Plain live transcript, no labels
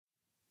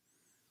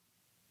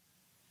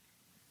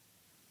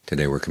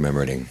Today we're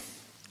commemorating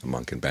a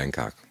monk in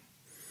Bangkok.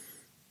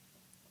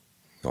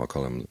 We all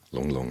call him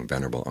Lung Lung,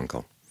 Venerable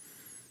Uncle.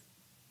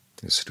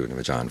 He was a student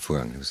of Ajahn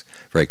Fuang. He was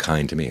very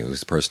kind to me. He was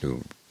the person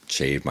who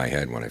shaved my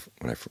head when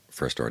I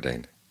first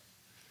ordained.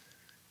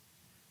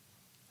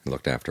 He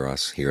looked after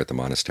us here at the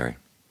monastery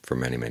for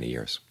many, many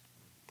years.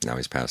 Now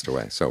he's passed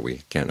away, so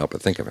we can't help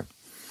but think of him.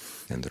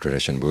 And the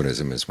tradition of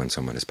Buddhism is when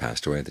someone has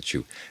passed away that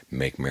you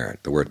make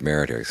merit. The word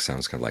merit here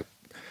sounds kind of like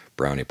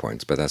brownie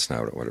points, but that's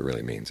not what it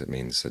really means. It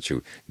means that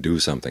you do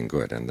something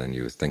good, and then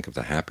you think of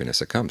the happiness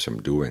that comes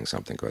from doing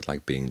something good,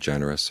 like being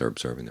generous or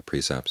observing the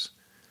precepts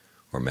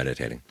or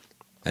meditating.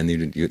 And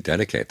you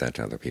dedicate that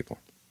to other people,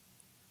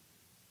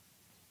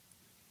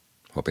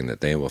 hoping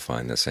that they will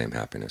find the same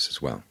happiness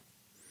as well.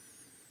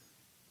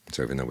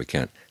 So even though we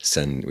can't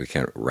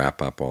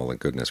wrap up all the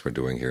goodness we're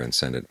doing here and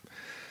send it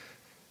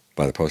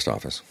by the post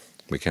office,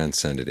 we can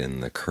send it in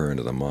the current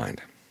of the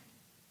mind,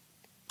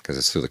 because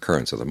it's through the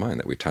currents of the mind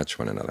that we touch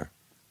one another,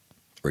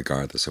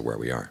 regardless of where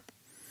we are.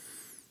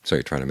 So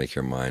you try to make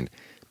your mind,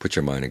 put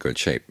your mind in good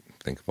shape.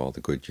 Think of all the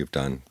good you've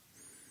done.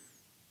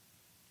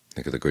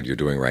 Think of the good you're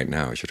doing right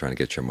now as you're trying to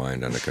get your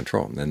mind under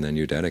control, and then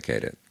you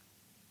dedicate it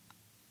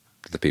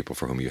to the people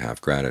for whom you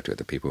have gratitude,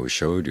 the people who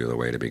showed you the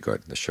way to be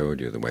good, that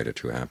showed you the way to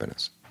true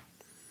happiness.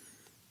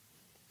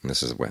 And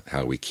this is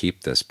how we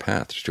keep this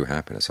path to true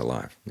happiness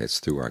alive. It's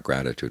through our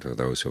gratitude to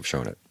those who have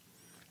shown it.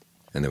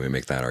 And then we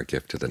make that our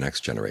gift to the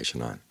next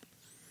generation on.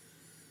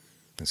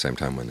 At the same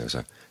time, when there's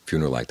a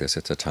funeral like this,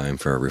 it's a time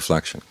for a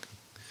reflection,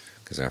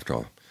 because after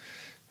all,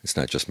 it's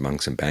not just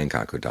monks in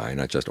Bangkok who die,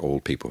 not just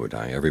old people who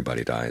die.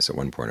 Everybody dies at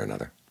one point or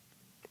another.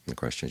 And the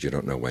question is, you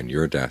don't know when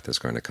your death is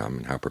going to come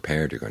and how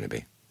prepared you're going to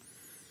be,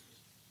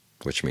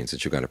 which means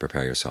that you've got to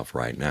prepare yourself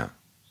right now.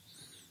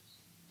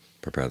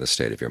 Prepare the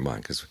state of your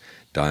mind, because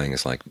dying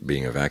is like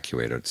being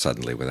evacuated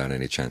suddenly without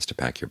any chance to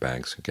pack your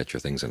bags and get your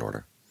things in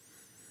order.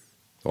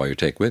 All you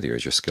take with you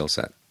is your skill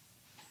set.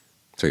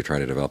 So you try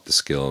to develop the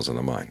skills of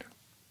the mind,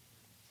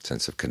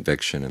 sense of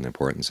conviction and the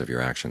importance of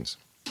your actions,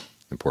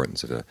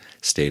 importance of the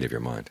state of your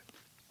mind.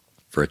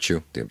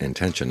 Virtue, the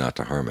intention not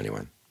to harm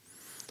anyone.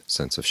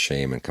 Sense of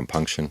shame and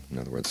compunction, in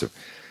other words, of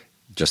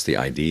just the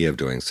idea of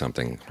doing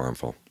something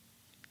harmful,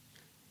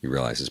 you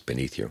realize is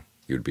beneath you.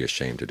 You'd be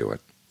ashamed to do it.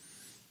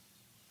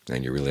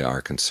 And you really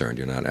are concerned.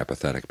 You're not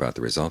apathetic about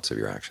the results of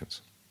your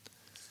actions.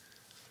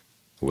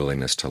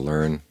 Willingness to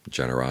learn,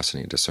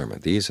 generosity, and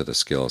discernment. These are the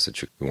skills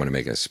that you want to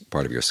make as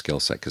part of your skill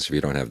set, because if you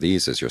don't have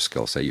these as your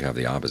skill set, you have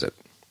the opposite,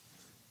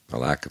 a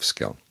lack of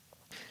skill.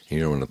 You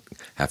don't want to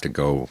have to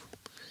go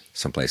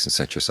someplace and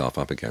set yourself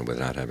up again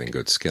without having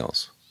good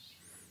skills.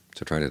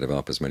 So try to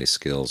develop as many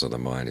skills of the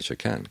mind as you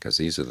can, because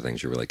these are the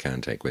things you really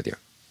can take with you.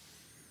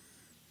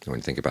 And when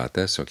you think about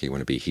this, okay, you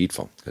want to be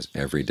heedful, because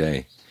every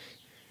day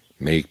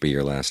may be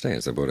your last day,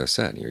 as the Buddha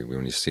said.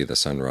 When you see the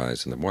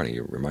sunrise in the morning,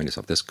 you remind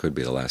yourself, this could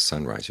be the last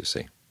sunrise you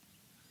see.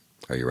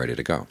 Are you ready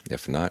to go?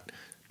 If not,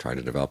 try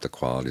to develop the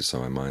qualities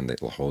of my mind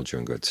that will hold you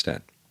in good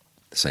stead.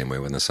 The same way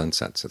when the sun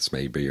sets, this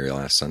may be your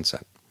last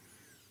sunset.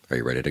 Are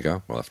you ready to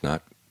go? Well, if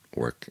not,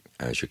 work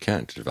as you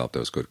can to develop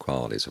those good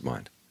qualities of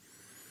mind.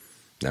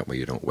 That way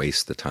you don't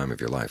waste the time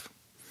of your life.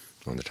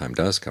 When the time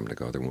does come to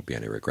go, there won't be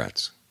any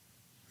regrets.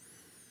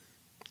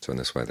 So in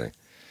this way,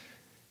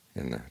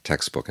 in the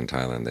textbook in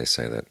Thailand, they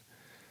say that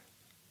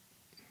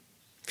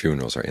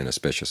funerals are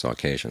inauspicious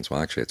occasions. Well,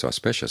 actually, it's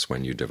auspicious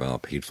when you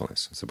develop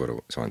heedfulness. As the Buddha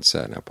once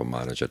said,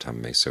 apamadajatam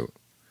mesu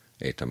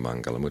etam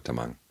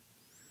mangalamuttamang.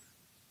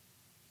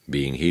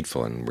 Being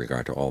heedful in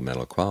regard to all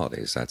mental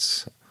qualities,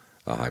 that's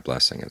a high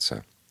blessing. It's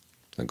a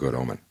good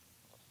omen.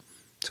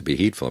 So be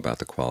heedful about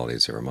the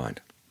qualities of your mind.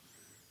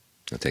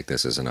 And take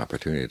this as an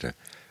opportunity to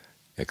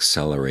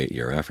accelerate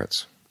your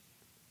efforts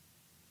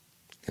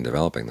in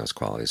developing those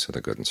qualities so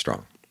they're good and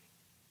strong.